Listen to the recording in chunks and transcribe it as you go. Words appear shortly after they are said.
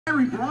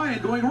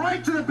Bryant going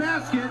right to the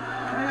basket,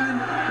 and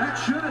that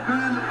should have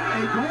been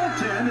a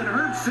goaltend, and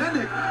Herb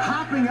Sendek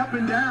hopping up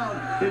and down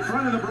in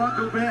front of the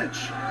Bronco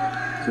bench.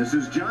 This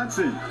is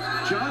Johnson.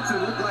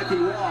 Johnson looked like he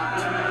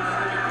walked,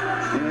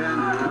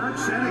 and Herb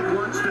Sendek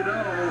wants to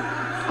know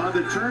on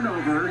the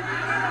turnover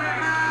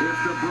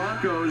if the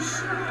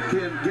Broncos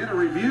can get a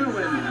review,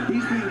 and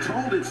he's being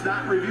told it's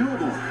not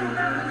reviewable.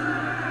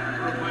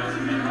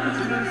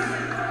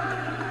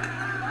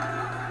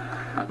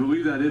 I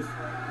believe that if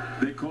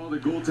they call the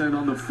goaltend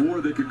on the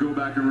floor, they could go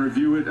back and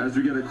review it as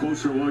we get a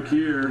closer look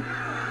here.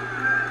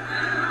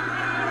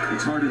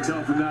 It's hard to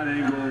tell from that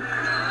angle,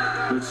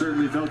 but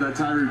certainly felt that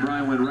Tyree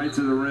Bryant went right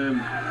to the rim.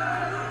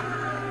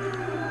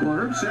 Well,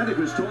 Herb Sendek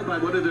was told by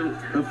one of the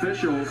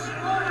officials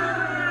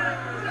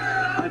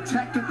a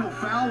technical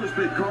foul has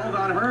been called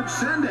on Herb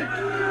Sendek.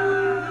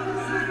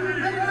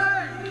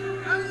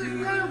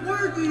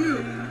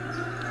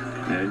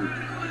 And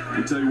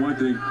I'll tell you one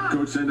thing,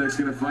 Coach Sendek's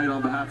going to fight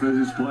on behalf of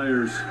his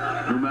players,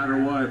 no matter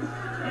what.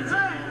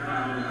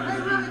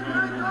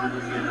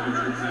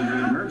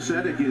 Herb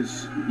Sendek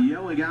is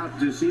yelling out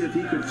to see if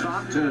he could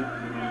talk to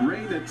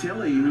Ray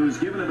Natili, who has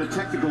given him a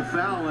technical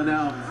foul, and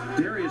now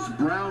Darius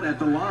Brown at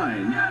the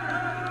line.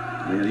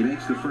 And he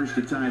makes the first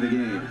to tie the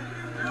game.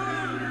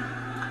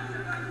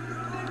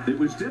 It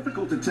was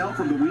difficult to tell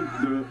from the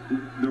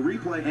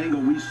replay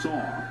angle we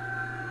saw,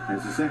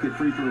 as the second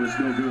free throw is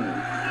no good.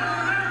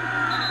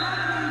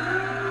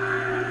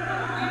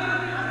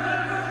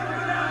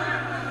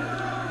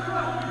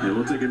 Yeah,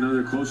 we'll take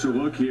another closer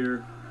look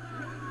here.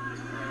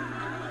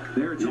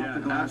 There, it's off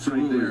the glass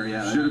right there.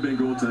 Yeah, should have been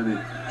goaltending.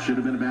 Should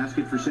have been a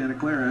basket for Santa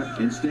Clara.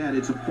 Instead,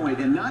 it's a point,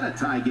 and not a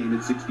tie game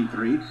at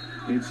 63.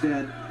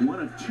 Instead, 1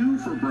 of 2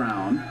 for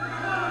Brown.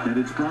 And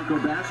it's Bronco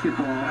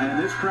basketball, and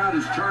this crowd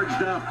is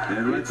charged up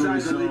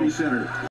inside the Levy Center.